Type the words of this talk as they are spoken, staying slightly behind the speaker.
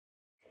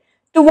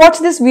To watch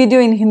this video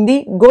in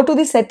Hindi, go to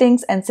the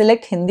settings and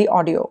select Hindi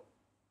audio.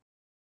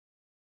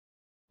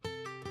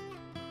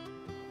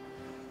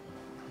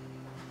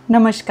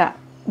 Namaskar.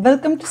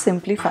 Welcome to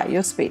Simplify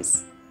Your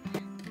Space.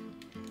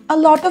 A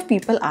lot of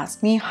people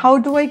ask me, how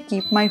do I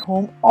keep my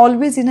home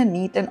always in a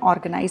neat and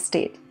organized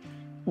state?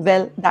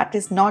 Well, that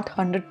is not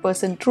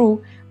 100%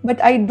 true,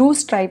 but I do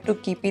strive to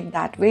keep it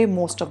that way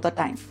most of the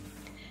time.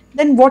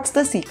 Then what's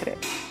the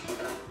secret?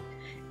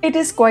 It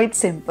is quite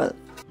simple.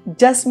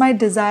 Just my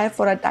desire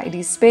for a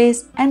tidy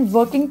space and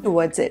working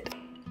towards it.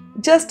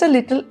 Just a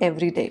little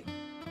every day.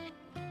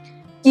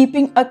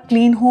 Keeping a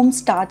clean home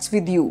starts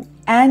with you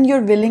and your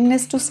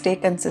willingness to stay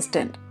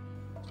consistent.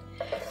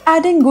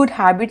 Adding good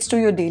habits to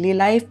your daily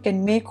life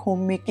can make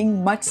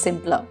homemaking much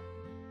simpler.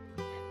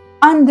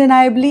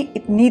 Undeniably,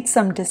 it needs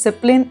some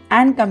discipline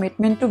and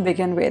commitment to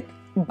begin with.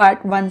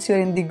 But once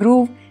you're in the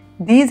groove,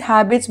 these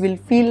habits will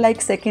feel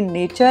like second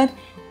nature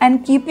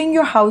and keeping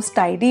your house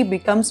tidy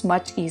becomes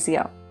much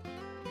easier.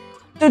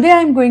 Today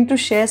I'm going to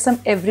share some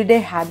everyday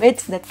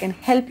habits that can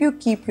help you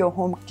keep your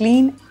home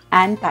clean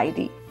and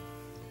tidy.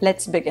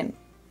 Let's begin.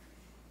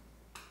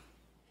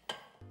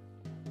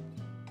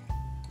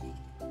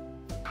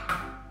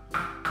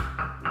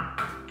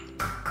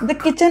 The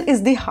kitchen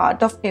is the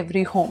heart of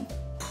every home.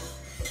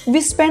 We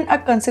spend a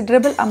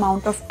considerable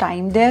amount of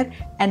time there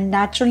and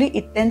naturally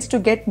it tends to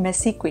get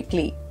messy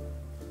quickly.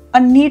 A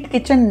neat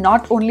kitchen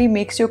not only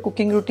makes your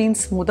cooking routine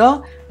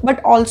smoother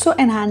but also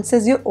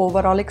enhances your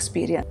overall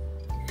experience.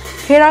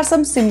 Here are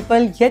some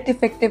simple yet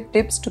effective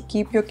tips to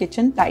keep your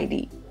kitchen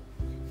tidy.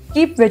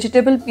 Keep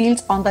vegetable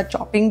peels on the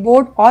chopping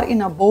board or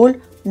in a bowl,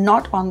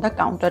 not on the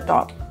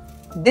countertop.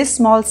 This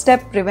small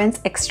step prevents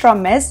extra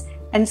mess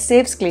and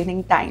saves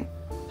cleaning time.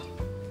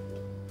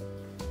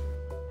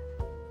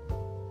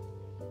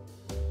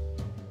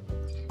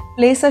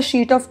 Place a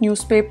sheet of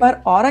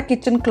newspaper or a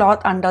kitchen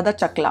cloth under the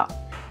chakla.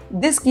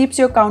 This keeps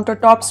your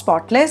countertop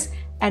spotless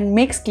and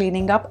makes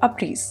cleaning up a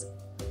breeze.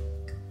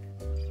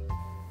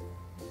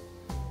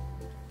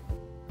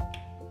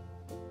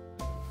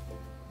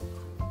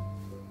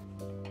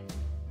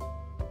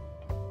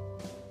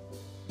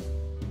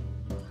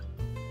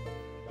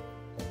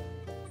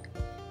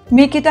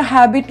 Make it a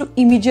habit to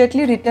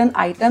immediately return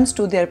items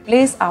to their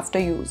place after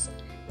use.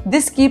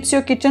 This keeps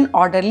your kitchen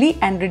orderly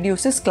and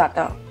reduces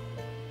clutter.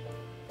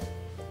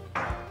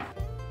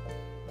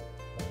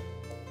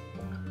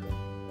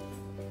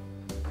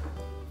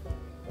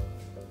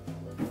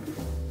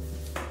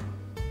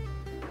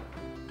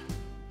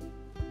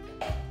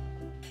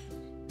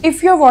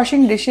 If you're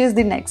washing dishes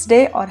the next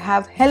day or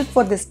have help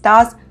for this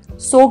task,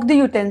 soak the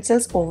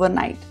utensils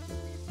overnight.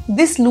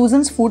 This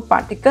loosens food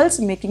particles,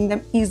 making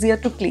them easier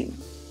to clean.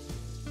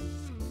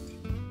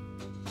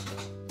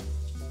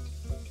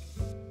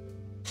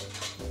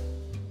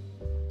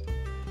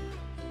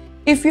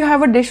 If you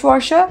have a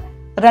dishwasher,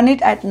 run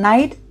it at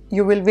night.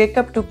 You will wake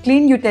up to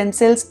clean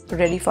utensils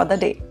ready for the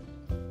day.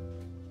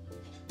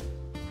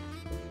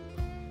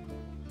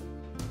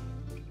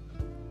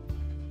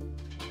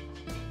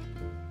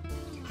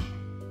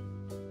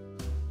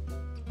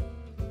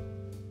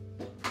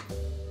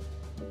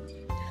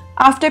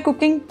 After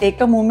cooking,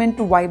 take a moment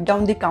to wipe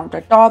down the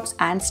countertops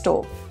and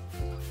stove.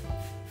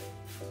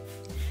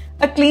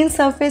 A clean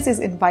surface is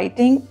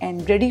inviting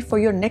and ready for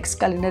your next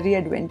culinary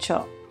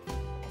adventure.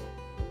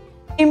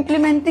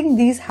 Implementing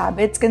these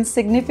habits can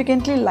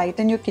significantly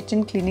lighten your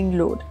kitchen cleaning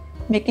load,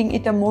 making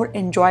it a more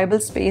enjoyable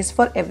space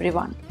for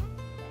everyone.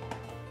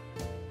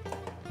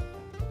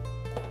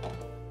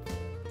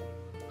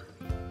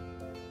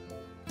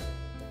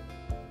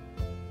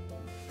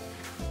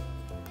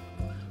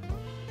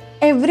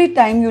 Every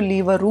time you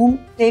leave a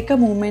room, take a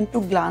moment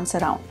to glance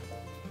around.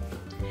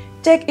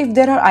 Check if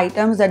there are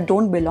items that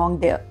don't belong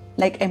there,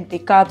 like empty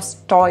cups,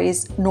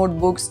 toys,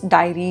 notebooks,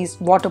 diaries,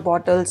 water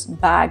bottles,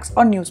 bags,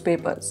 or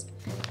newspapers.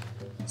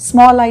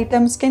 Small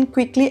items can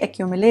quickly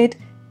accumulate,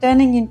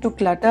 turning into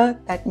clutter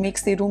that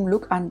makes the room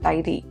look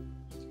untidy.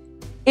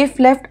 If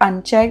left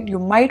unchecked, you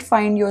might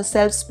find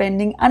yourself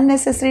spending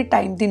unnecessary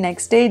time the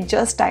next day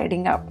just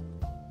tidying up.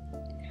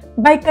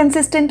 By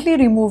consistently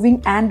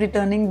removing and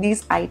returning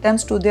these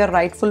items to their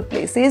rightful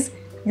places,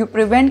 you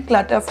prevent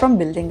clutter from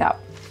building up.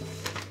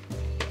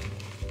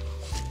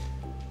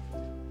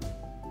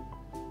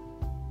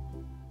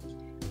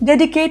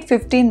 Dedicate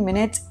 15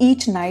 minutes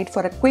each night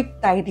for a quick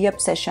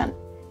tidy-up session.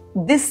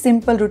 This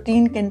simple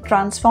routine can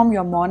transform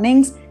your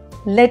mornings,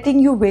 letting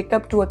you wake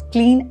up to a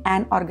clean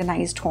and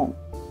organized home.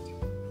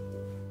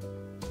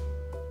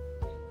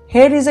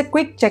 Here is a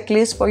quick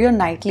checklist for your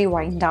nightly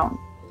wind down.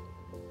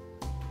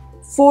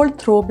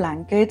 Fold throw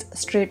blankets,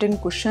 straighten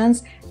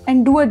cushions,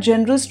 and do a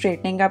general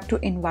straightening up to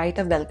invite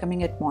a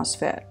welcoming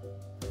atmosphere.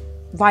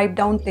 Wipe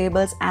down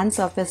tables and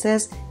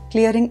surfaces,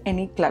 clearing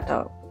any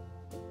clutter.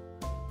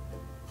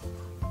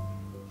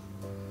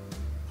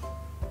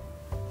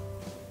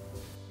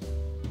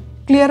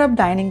 Clear up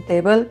dining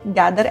table,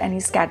 gather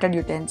any scattered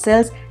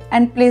utensils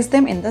and place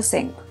them in the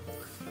sink.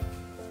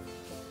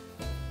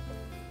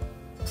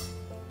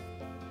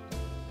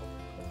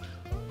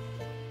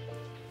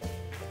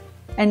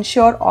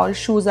 Ensure all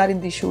shoes are in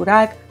the shoe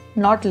rack,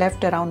 not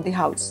left around the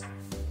house.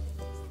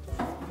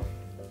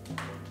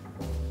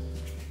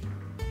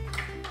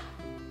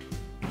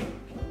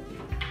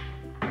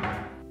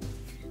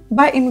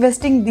 By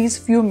investing these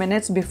few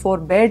minutes before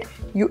bed,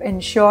 you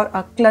ensure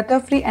a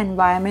clutter-free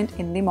environment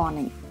in the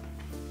morning.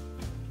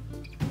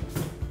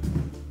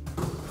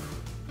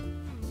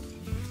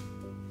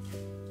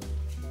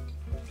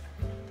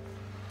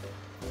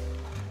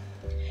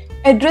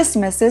 Address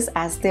messes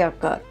as they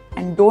occur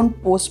and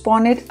don't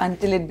postpone it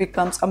until it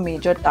becomes a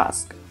major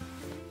task.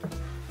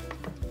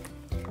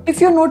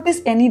 If you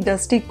notice any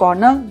dusty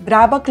corner,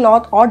 grab a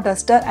cloth or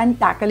duster and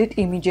tackle it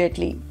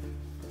immediately.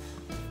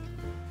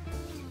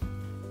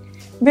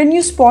 When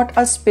you spot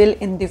a spill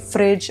in the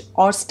fridge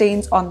or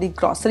stains on the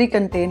grocery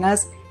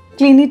containers,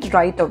 clean it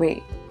right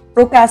away.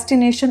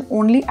 Procrastination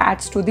only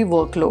adds to the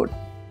workload.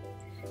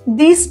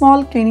 These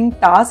small cleaning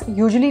tasks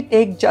usually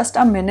take just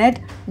a minute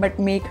but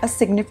make a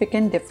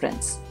significant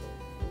difference.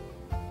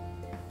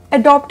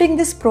 Adopting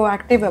this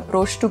proactive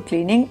approach to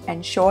cleaning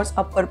ensures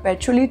a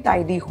perpetually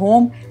tidy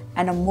home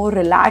and a more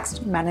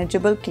relaxed,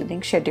 manageable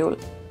cleaning schedule.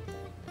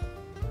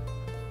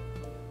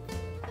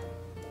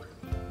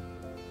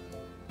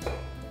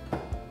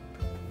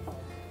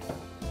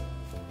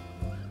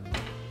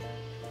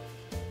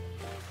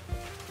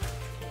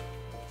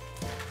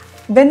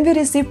 When we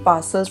receive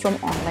parcels from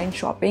online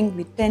shopping,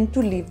 we tend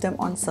to leave them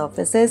on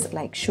surfaces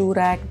like shoe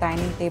rack,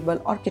 dining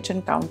table, or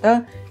kitchen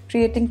counter,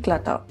 creating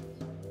clutter.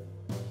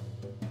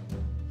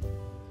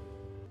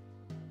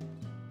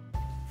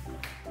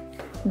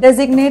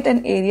 Designate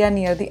an area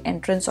near the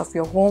entrance of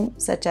your home,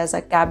 such as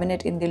a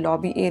cabinet in the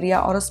lobby area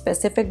or a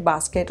specific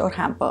basket or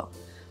hamper.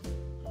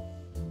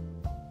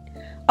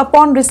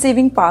 Upon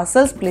receiving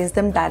parcels, place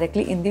them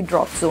directly in the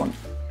drop zone.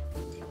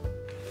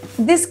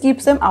 This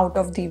keeps them out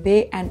of the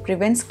way and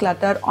prevents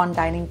clutter on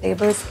dining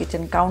tables,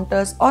 kitchen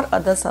counters, or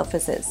other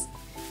surfaces.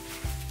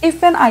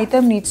 If an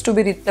item needs to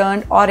be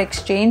returned or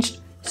exchanged,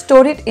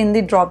 store it in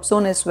the drop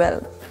zone as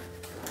well.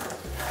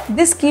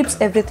 This keeps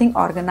everything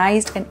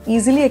organized and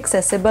easily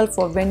accessible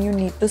for when you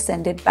need to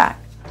send it back.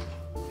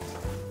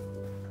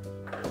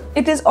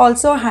 It is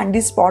also a handy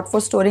spot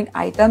for storing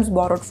items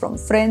borrowed from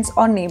friends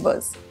or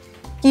neighbors.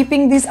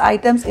 Keeping these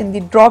items in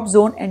the drop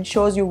zone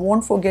ensures you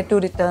won't forget to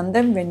return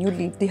them when you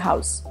leave the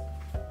house.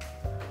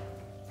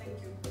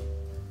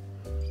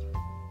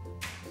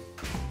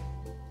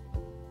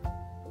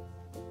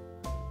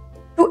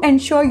 To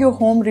ensure your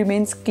home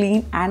remains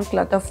clean and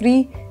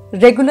clutter-free,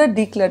 regular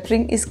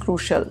decluttering is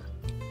crucial.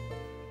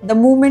 The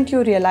moment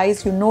you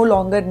realize you no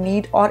longer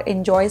need or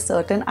enjoy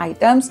certain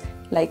items,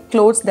 like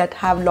clothes that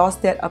have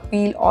lost their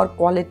appeal or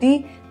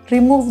quality,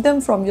 remove them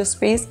from your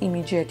space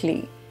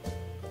immediately.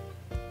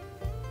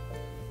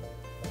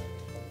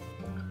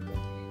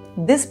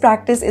 This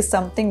practice is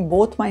something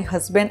both my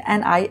husband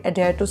and I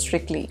adhere to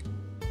strictly.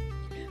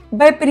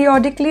 By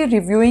periodically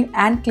reviewing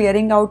and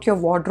clearing out your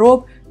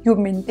wardrobe, you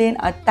maintain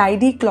a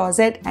tidy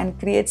closet and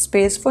create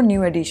space for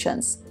new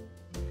additions.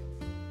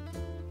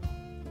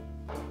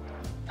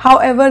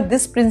 However,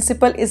 this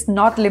principle is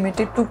not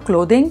limited to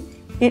clothing.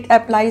 It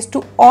applies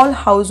to all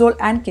household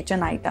and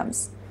kitchen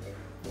items.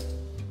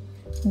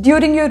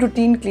 During your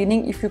routine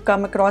cleaning, if you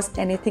come across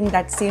anything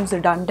that seems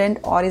redundant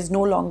or is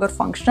no longer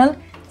functional,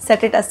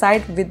 set it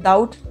aside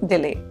without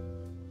delay.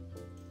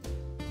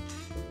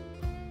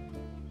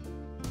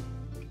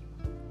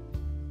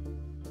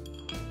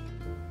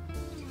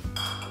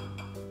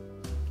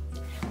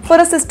 For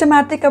a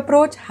systematic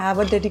approach, have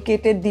a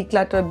dedicated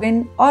declutter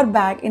bin or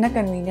bag in a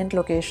convenient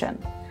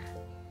location.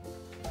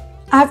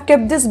 I have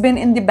kept this bin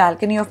in the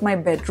balcony of my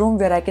bedroom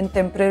where I can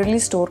temporarily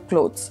store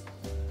clothes.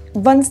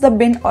 Once the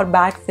bin or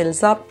bag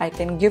fills up, I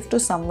can give to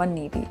someone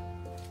needy.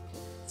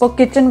 For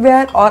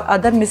kitchenware or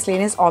other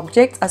miscellaneous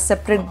objects, a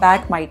separate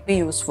bag might be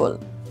useful.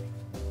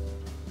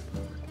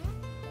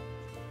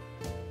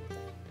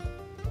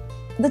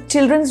 The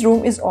children's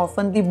room is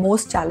often the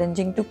most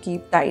challenging to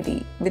keep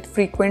tidy, with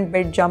frequent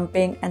bed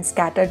jumping and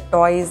scattered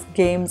toys,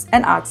 games,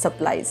 and art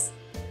supplies.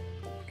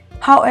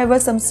 However,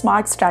 some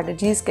smart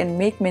strategies can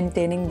make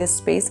maintaining this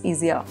space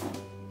easier.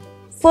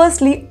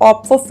 Firstly,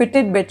 opt for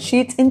fitted bed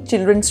sheets in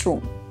children's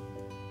room.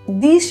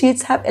 These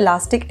sheets have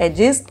elastic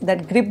edges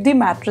that grip the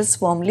mattress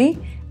firmly,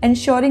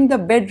 ensuring the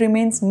bed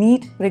remains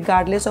neat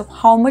regardless of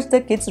how much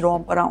the kids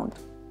romp around.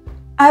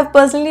 I have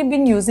personally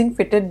been using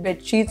fitted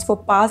bed sheets for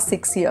past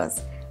 6 years,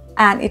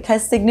 and it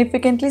has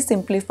significantly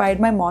simplified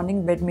my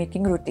morning bed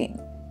making routine.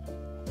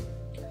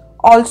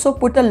 Also,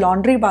 put a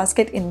laundry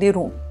basket in the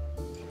room.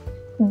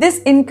 This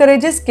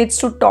encourages kids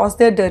to toss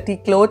their dirty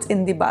clothes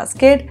in the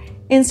basket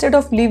instead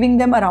of leaving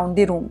them around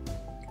the room.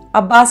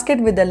 A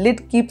basket with a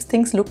lid keeps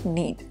things look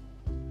neat.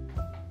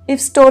 If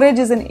storage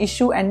is an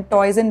issue and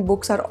toys and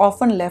books are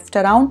often left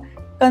around,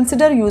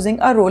 consider using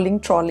a rolling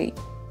trolley.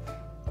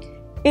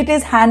 It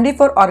is handy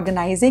for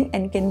organizing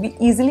and can be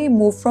easily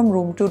moved from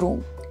room to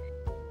room.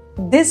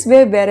 This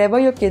way, wherever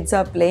your kids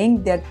are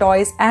playing, their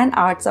toys and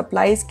art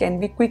supplies can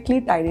be quickly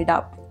tidied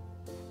up.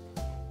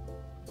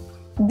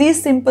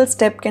 These simple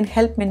steps can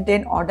help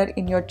maintain order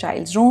in your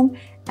child's room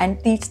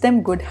and teach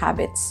them good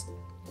habits.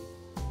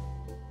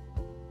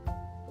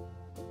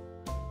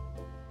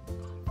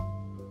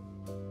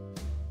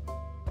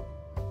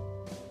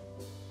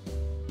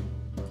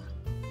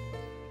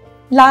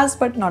 Last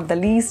but not the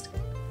least,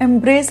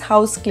 embrace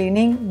house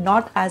cleaning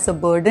not as a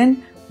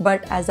burden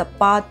but as a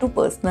path to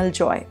personal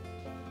joy.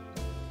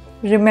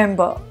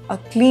 Remember, a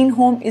clean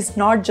home is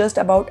not just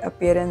about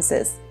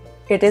appearances,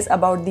 it is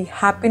about the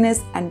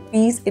happiness and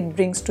peace it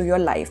brings to your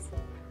life.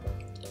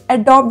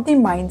 Adopt the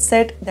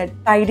mindset that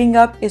tidying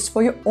up is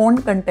for your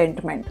own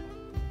contentment.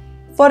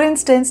 For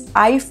instance,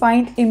 I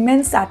find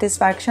immense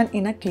satisfaction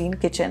in a clean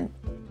kitchen.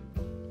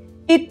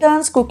 It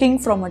turns cooking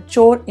from a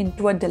chore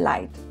into a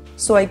delight,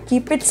 so I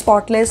keep it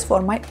spotless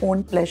for my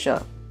own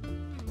pleasure.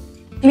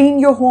 Clean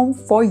your home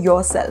for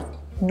yourself,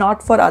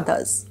 not for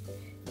others.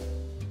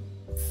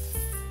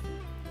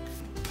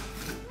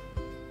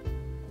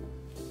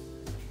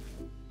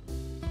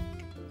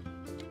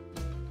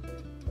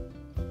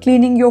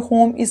 Cleaning your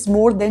home is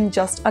more than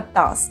just a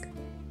task.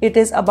 It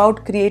is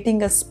about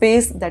creating a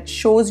space that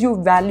shows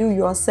you value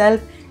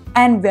yourself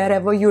and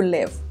wherever you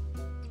live.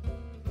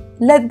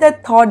 Let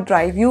that thought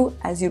drive you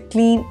as you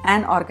clean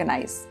and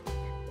organize.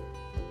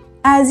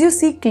 As you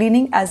see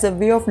cleaning as a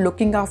way of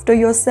looking after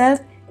yourself,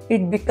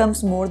 it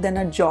becomes more than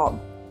a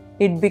job.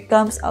 It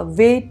becomes a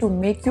way to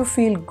make you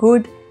feel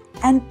good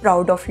and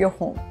proud of your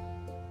home.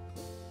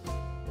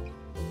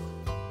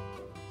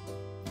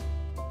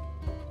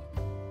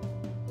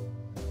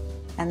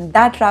 And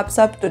that wraps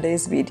up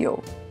today's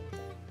video.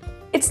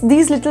 It's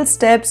these little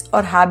steps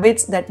or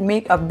habits that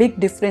make a big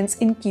difference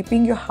in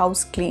keeping your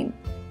house clean,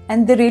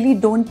 and they really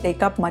don't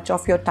take up much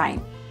of your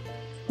time.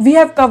 We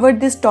have covered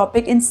this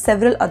topic in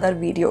several other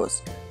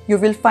videos. You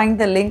will find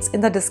the links in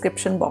the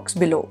description box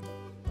below.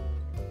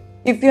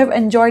 If you have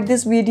enjoyed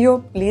this video,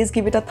 please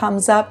give it a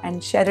thumbs up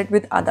and share it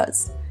with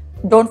others.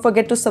 Don't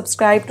forget to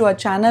subscribe to our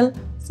channel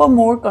for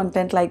more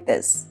content like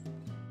this.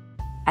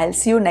 I'll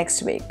see you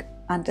next week.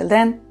 Until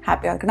then,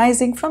 happy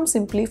organizing from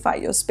Simplify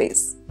Your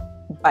Space.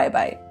 Bye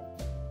bye.